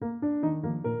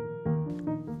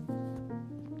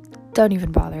don't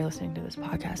even bother listening to this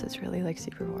podcast. It's really like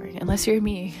super boring, unless you're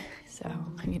me. So,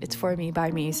 I mean, it's for me,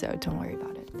 by me, so don't worry about it.